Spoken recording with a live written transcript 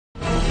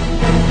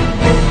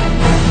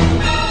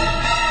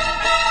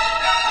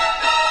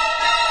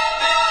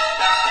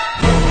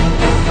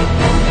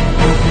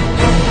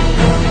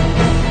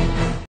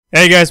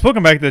Hey guys,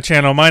 welcome back to the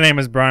channel. My name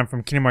is Brian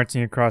from Kingdom Hearts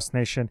Across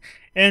Nation,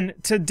 and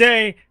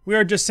today we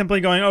are just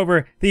simply going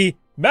over the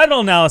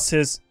metal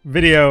analysis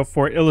video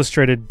for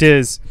Illustrated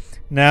DiZ.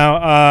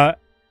 Now,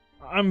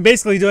 I'm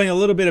basically doing a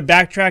little bit of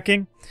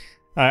backtracking.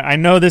 I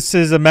know this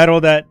is a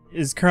metal that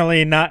is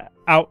currently not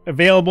out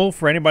available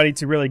for anybody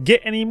to really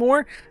get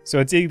anymore, so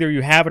it's either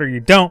you have it or you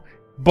don't,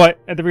 but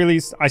at the very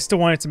least, I still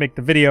wanted to make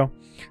the video.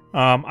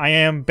 I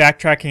am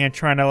backtracking and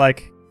trying to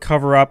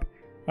cover up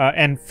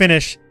and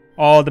finish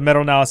all the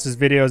metal analysis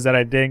videos that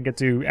I didn't get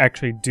to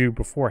actually do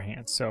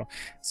beforehand. So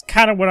it's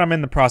kind of what I'm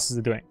in the process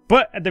of doing.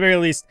 But at the very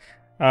least,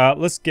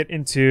 let's get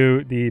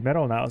into the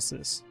metal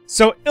analysis.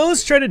 So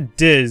Illustrated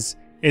DiZ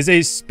is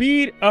a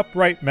speed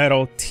upright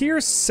metal,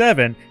 tier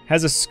 7,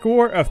 has a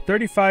score of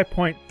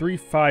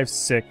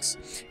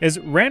 35.356, is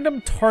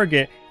random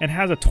target, and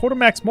has a total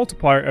max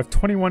multiplier of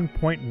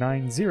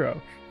 21.90.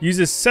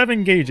 Uses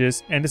 7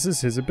 gauges, and this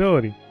is his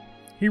ability.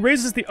 He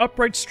raises the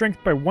upright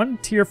strength by 1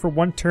 tier for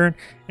 1 turn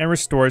and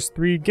restores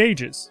 3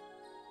 gauges.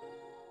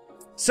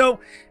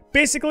 So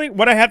basically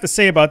what I have to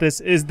say about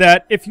this is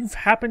that if you've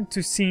happened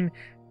to seen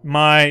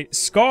my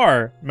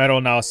Scar metal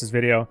analysis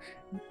video,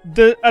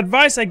 the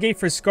advice I gave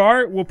for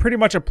Scar will pretty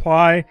much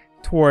apply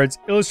towards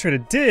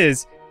Illustrated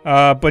DiZ,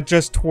 but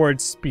just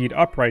towards speed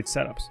upright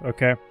setups,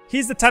 okay?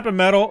 He's the type of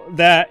metal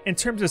that, in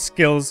terms of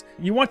skills,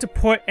 you want to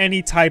put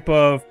any type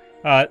of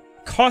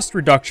cost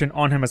reduction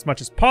on him as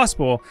much as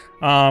possible,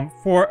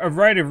 for a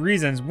variety of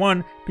reasons.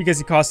 One, because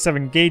he costs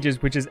 7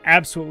 gauges, which is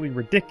absolutely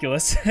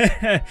ridiculous.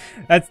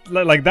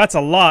 that's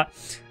a lot.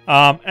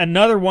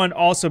 Another one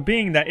also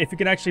being that if you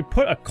can actually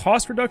put a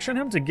cost reduction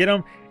on him to get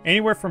him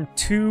anywhere from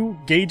 2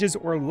 gauges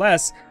or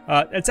less,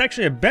 it's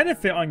actually a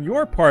benefit on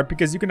your part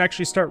because you can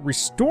actually start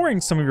restoring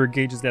some of your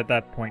gauges at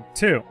that point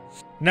too.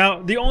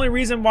 Now, the only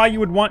reason why you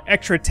would want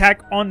extra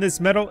attack on this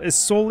metal is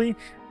solely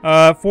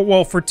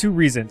for 2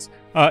 reasons.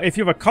 If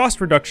you have a cost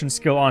reduction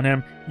skill on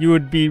him, you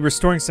would be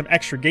restoring some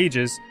extra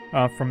gauges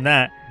from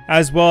that,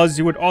 as well as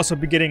you would also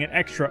be getting an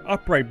extra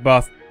upright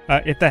buff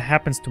if that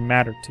happens to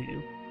matter to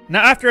you.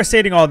 Now, after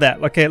stating all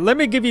that, okay, let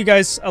me give you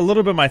guys a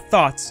little bit of my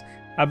thoughts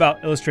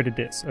about Illustrated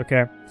DiZ,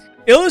 okay?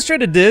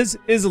 Illustrated DiZ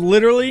is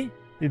literally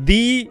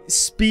the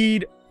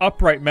speed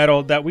upright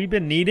metal that we've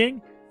been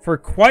needing for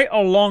quite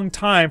a long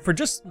time for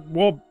just,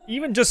 well,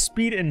 even just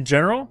speed in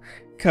general,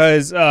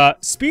 because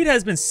speed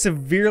has been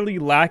severely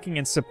lacking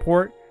in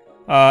support.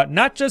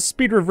 Not just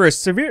speed reverse.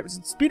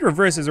 Speed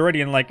reverse is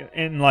already is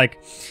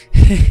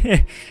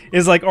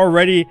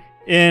already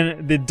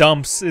in the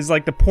dumps, is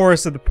like the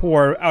poorest of the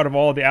poor out of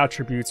all the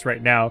attributes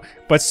right now.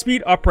 But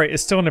speed upright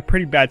is still in a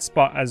pretty bad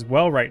spot as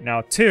well right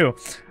now too.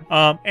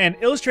 And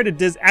Illustrated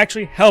DiZ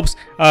actually helps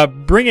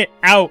bring it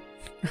out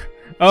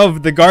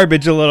of the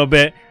garbage a little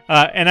bit,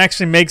 and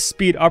actually makes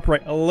speed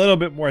upright a little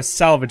bit more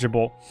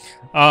salvageable.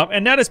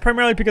 And that is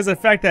primarily because of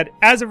the fact that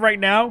as of right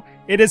now,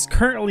 it is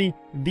currently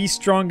the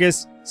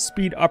strongest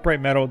speed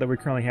upright metal that we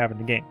currently have in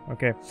the game.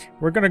 Okay,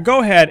 we're gonna go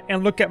ahead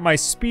and look at my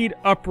speed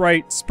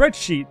upright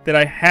spreadsheet that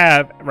I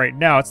have right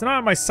now. It's not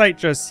on my site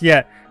just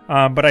yet,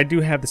 but I do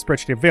have the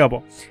spreadsheet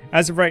available.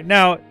 As of right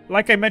now,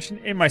 like I mentioned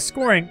in my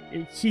scoring,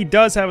 he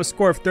does have a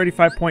score of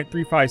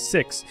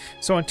 35.356.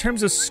 So in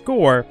terms of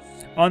score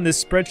on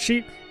this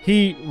spreadsheet,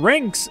 he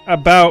ranks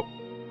about,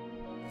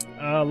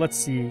 let's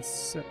see,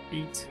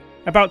 8,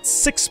 about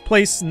 6th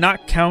place,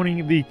 not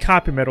counting the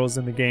copy medals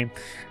in the game,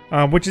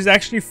 which is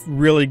actually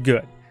really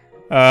good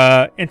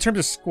in terms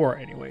of score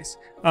anyways.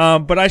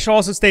 But I should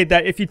also state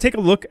that if you take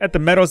a look at the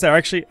medals that are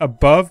actually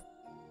above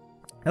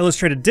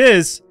Illustrated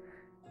DiZ,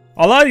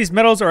 a lot of these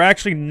medals are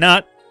actually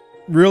not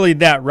really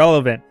that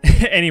relevant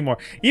anymore.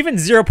 Even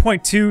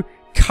 0.2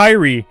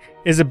 Kairi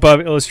is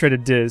above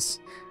Illustrated DiZ,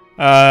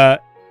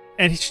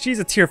 and she's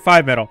a tier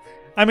 5 medal.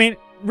 I mean,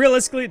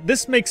 realistically,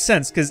 this makes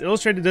sense because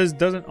Illustrated DiZ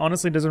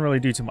doesn't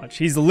really do too much.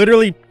 He's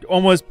literally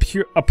almost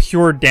a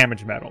pure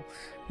damage metal.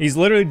 He's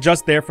literally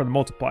just there for the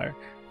multiplier.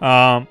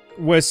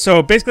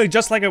 So basically,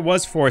 just like it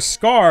was for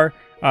Scar,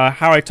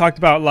 how I talked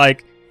about,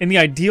 like, in the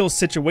ideal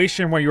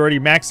situation where you already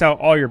max out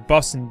all your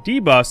buffs and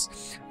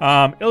debuffs,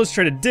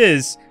 Illustrated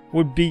DiZ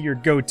would be your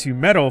go-to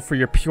metal for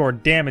your pure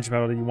damage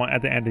metal that you want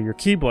at the end of your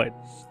Keyblade.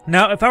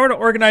 Now, if I were to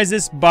organize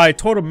this by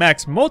total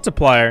max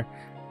multiplier,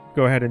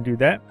 go ahead and do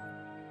that.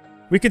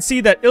 We can see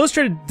that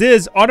Illustrated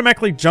DiZ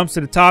automatically jumps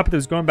to the top. It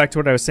was going back to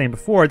what I was saying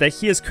before, that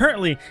he is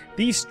currently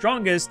the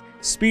strongest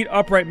speed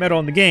upright metal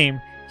in the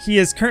game. He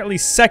is currently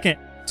 2nd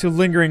to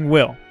Lingering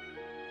Will.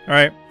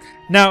 Alright,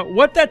 now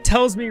what that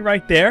tells me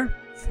right there,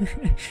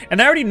 and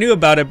I already knew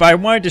about it, but I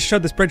wanted to show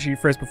the spreadsheet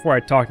first before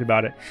I talked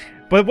about it.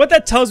 But what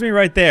that tells me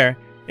right there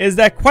is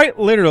that quite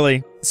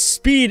literally,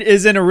 speed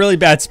is in a really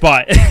bad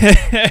spot.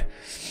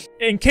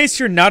 In case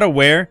you're not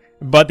aware,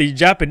 but the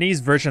Japanese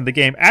version of the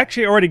game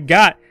actually already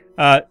got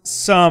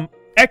some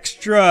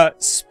extra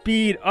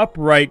speed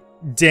upright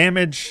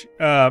damage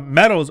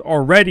medals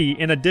already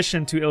in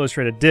addition to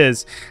Illustrated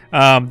DiZ.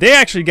 They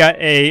actually got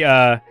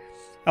a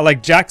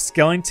like Jack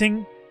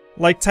Skellington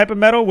like type of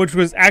medal, which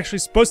was actually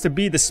supposed to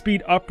be the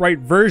speed upright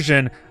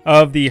version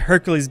of the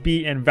Hercules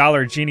B and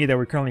Valor Genie that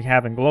we currently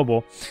have in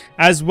global,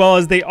 as well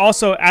as they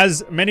also,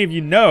 as many of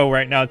you know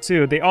right now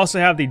too, they also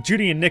have the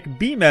Judy and Nick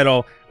B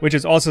medal, which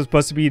is also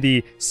supposed to be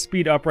the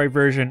speed upright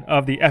version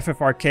of the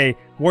FFRK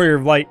Warrior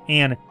of Light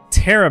and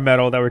Terra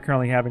medal that we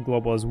currently have in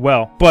global as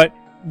well. But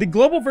the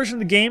global version of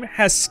the game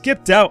has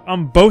skipped out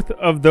on both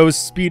of those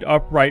speed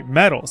upright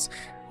medals.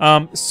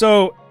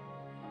 So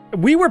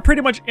we were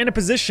pretty much in a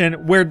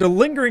position where the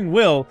Lingering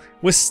Will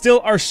was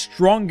still our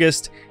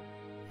strongest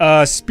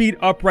speed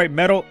upright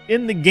medal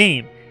in the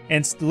game.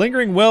 And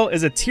Lingering Will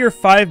is a tier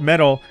 5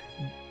 medal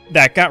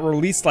that got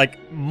released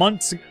like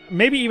months,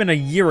 maybe even a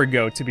year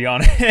ago, to be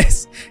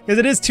honest, because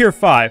it is tier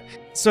 5.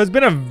 So it's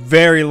been a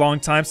very long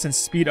time since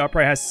speed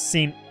upright has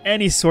seen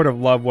any sort of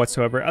love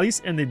whatsoever, at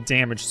least in the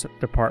damage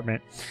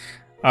department.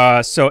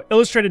 So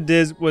Illustrated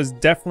DiZ was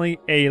definitely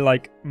a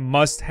like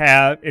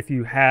must-have if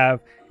you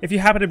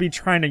happen to be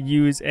trying to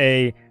use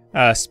a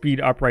speed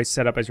upright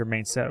setup as your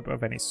main setup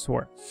of any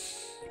sort.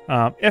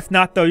 If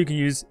not, though, you can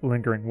use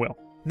Lingering Will.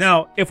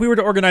 Now, if we were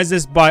to organize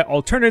this by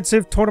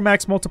alternative total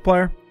max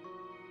multiplier,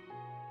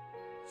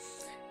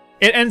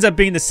 it ends up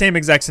being the same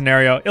exact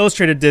scenario.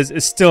 Illustrated DiZ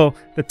is still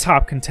the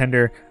top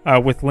contender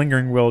with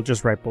Lingering Will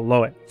just right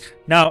below it.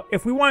 Now,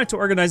 if we wanted to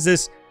organize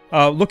this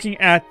looking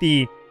at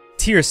the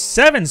tier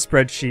 7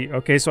 spreadsheet,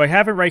 okay, so I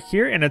have it right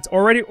here and it's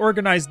already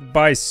organized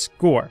by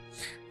score.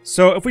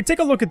 So if we take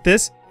a look at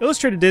this,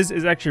 Illustrated DiZ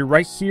is actually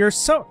right here,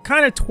 so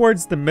kind of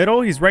towards the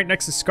middle. He's right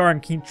next to Scar and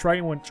King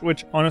Triton,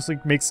 which honestly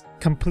makes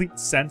complete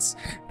sense.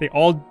 They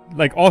all,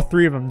 like all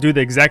three of them, do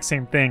the exact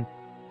same thing,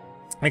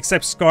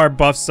 except Scar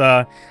buffs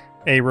a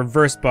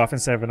reverse buff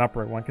instead of an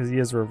upright one because he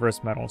is a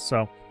reverse medal.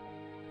 So,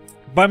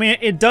 but I mean,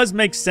 it does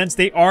make sense.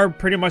 They are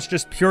pretty much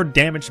just pure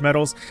damage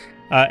medals,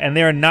 and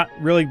they are not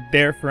really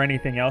there for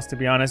anything else. To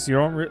be honest, you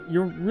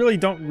really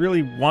don't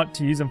want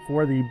to use them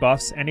for the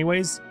buffs,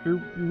 anyways. You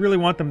really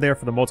want them there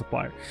for the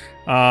multiplier,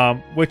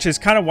 which is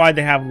kind of why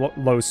they have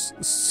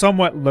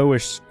somewhat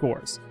lowish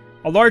scores.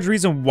 A large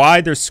reason why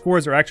their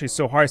scores are actually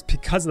so high is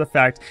because of the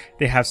fact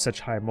they have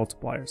such high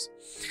multipliers.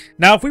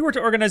 Now, if we were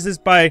to organize this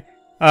by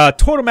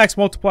total max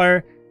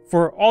multiplier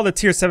for all the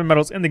tier 7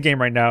 medals in the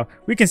game right now,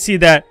 we can see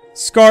that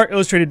Scar,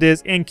 Illustrated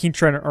DiZ, and King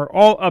Triton are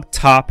all up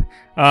top,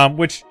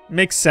 which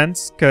makes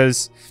sense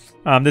because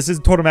this is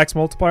total max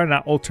multiplier,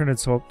 not alternate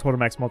total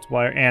max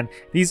multiplier, and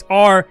these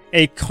are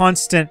a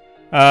constant,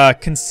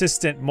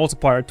 consistent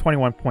multiplier,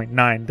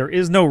 21.9. There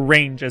is no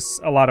range as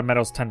a lot of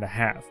medals tend to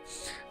have.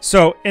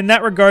 So in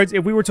that regards,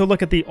 if we were to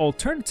look at the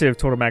alternative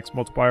total max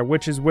multiplier,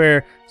 which is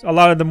where a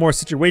lot of the more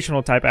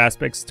situational type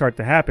aspects start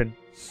to happen,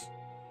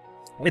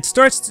 it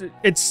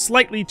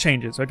slightly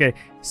changes. Okay,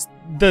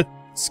 the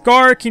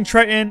Scar, King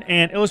Triton,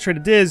 and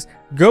Illustrated DiZ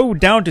go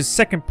down to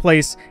second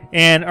place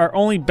and are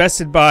only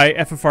bested by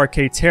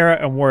FFRK Terra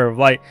and Warrior of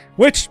Light,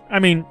 which, I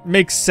mean,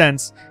 makes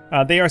sense.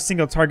 They are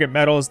single target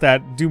medals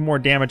that do more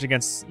damage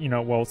against, you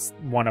know, well,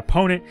 one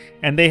opponent,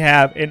 and they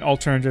have an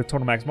alternative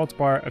total max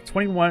multiplier of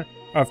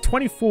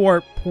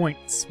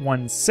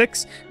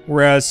 24.16,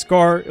 whereas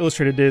Scar,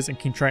 Illustrated DiZ, and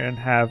King Triton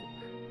have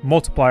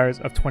multipliers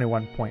of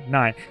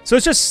 21.9. So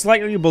it's just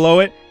slightly below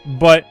it,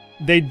 but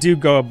they do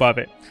go above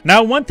it.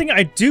 Now, one thing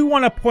I do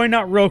want to point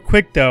out real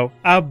quick, though,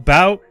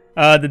 about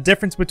the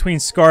difference between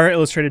Scar,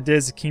 Illustrated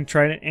DiZ, King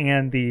Triton,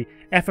 and the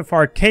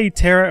FFRK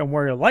Terra and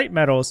Warrior Light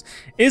medals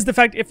is the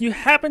fact if you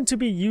happen to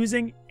be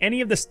using any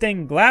of the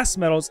stained glass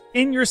medals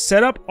in your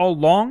setup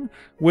along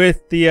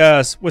with the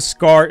with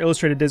Scar,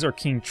 Illustrated DiZ, or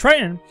King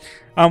Triton,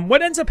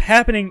 what ends up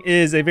happening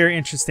is a very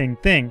interesting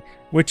thing,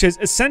 which is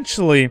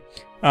essentially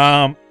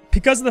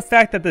because of the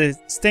fact that the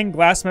stained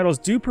glass medals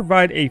do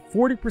provide a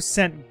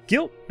 40%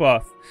 guilt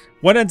buff,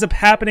 what ends up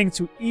happening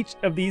to each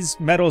of these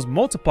medals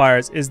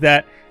multipliers is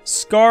that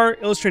Scar,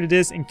 Illustrated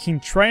DiZ, and King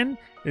Triton,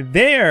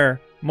 their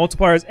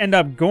multipliers end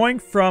up going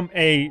from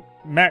a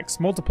max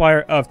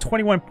multiplier of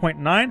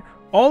 21.9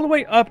 all the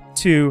way up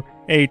to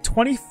a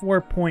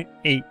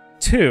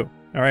 24.82.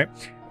 All right,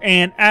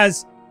 and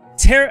as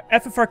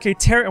FFRK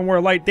Terra and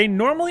Warrior Light, they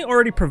normally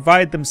already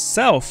provide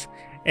themselves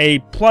a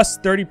plus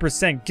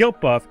 30%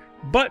 guilt buff.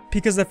 But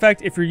because of the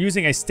fact if you're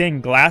using a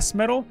stained glass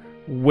medal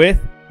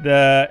with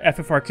the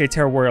FFRK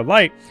Terra Warrior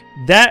Light,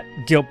 that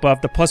guilt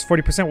buff, the plus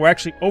 40%, will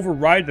actually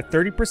override the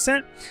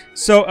 30%.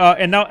 So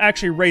and now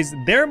actually raise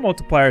their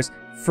multipliers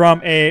from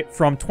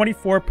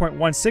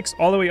 24.16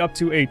 all the way up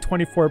to a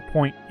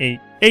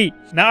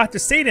 24.88. Now, after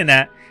stating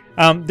that,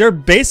 they're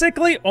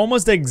basically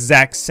almost the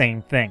exact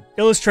same thing.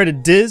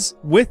 Illustrated DiZ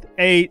with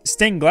a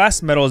stained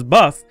glass medals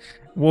buff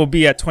will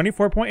be at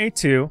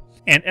 24.82.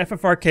 And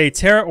FFRK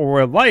Terra or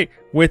Warrior Light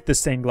with the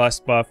stained glass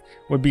buff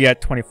would be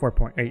at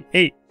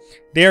 24.88.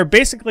 They are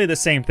basically the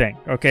same thing,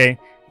 okay?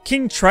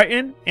 King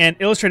Triton and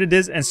Illustrated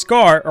DiZ and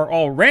Scar are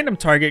all random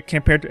target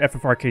compared to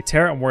FFRK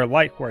Terra and Warrior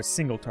Light, who are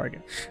single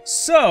target.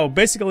 So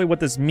basically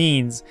what this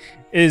means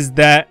is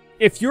that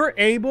if you're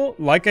able,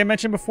 like I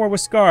mentioned before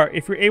with Scar,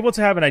 if you're able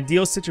to have an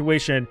ideal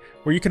situation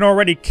where you can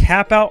already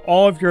cap out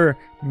all of your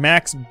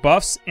max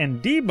buffs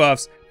and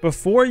debuffs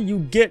before you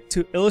get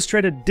to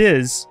Illustrated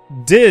DiZ,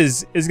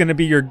 DiZ is going to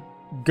be your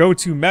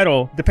go-to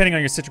medal depending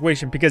on your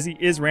situation, because he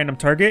is random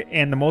target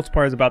and the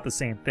multiplier is about the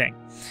same thing.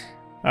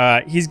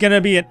 He's going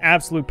to be an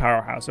absolute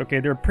powerhouse. Okay,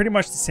 they're pretty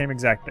much the same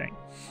exact thing.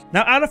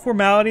 Now, out of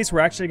formalities, we're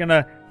actually going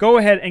to go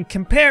ahead and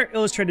compare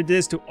Illustrated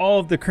DiZ to all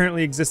of the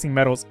currently existing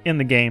medals in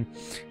the game.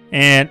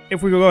 And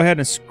if we go ahead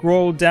and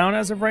scroll down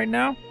as of right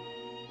now,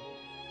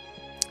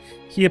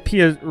 he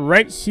appears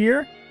right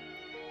here.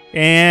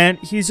 And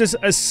he's just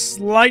a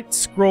slight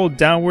scroll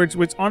downwards,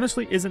 which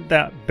honestly isn't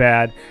that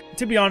bad.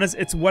 To be honest,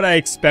 it's what I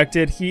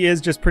expected. He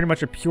is just pretty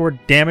much a pure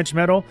damage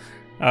medal.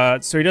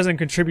 So he doesn't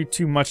contribute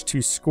too much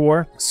to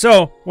score.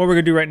 So what we're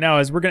going to do right now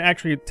is we're going to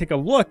actually take a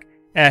look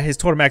at his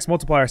total max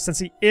multiplier, since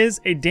he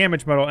is a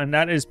damage medal, and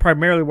that is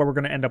primarily what we're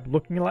going to end up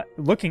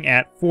looking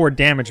at for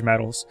damage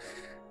medals.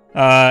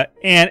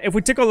 And if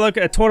we take a look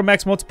at total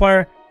max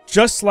multiplier,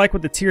 just like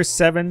with the tier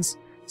 7s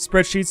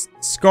spreadsheets,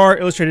 Scar,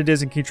 Illustrated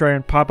DiZ, and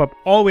Keytron pop up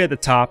all the way at the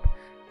top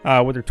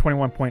with their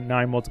 21.9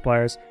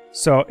 multipliers.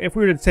 So if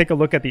we were to take a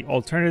look at the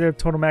alternative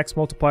total max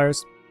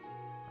multipliers,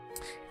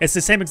 it's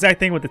the same exact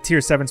thing with the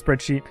tier 7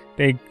 spreadsheet.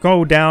 They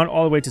go down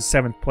all the way to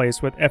 7th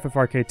place, with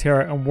FFRK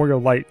Terra and Warrior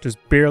Light just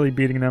barely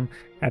beating them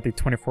at the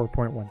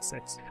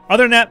 24.16.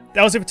 Other than that,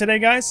 that was it for today,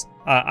 guys.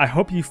 I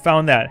hope you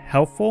found that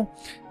helpful.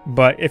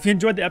 But if you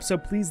enjoyed the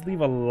episode, please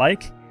leave a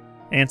like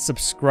and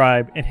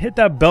subscribe. And hit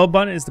that bell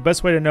button is the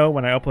best way to know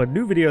when I upload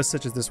new videos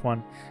such as this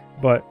one.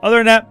 But other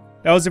than that,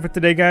 that was it for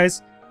today,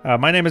 guys.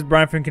 My name is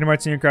Brian from Kingdom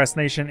Hearts and Cross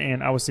Nation,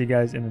 and I will see you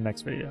guys in the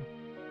next video.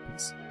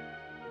 Peace.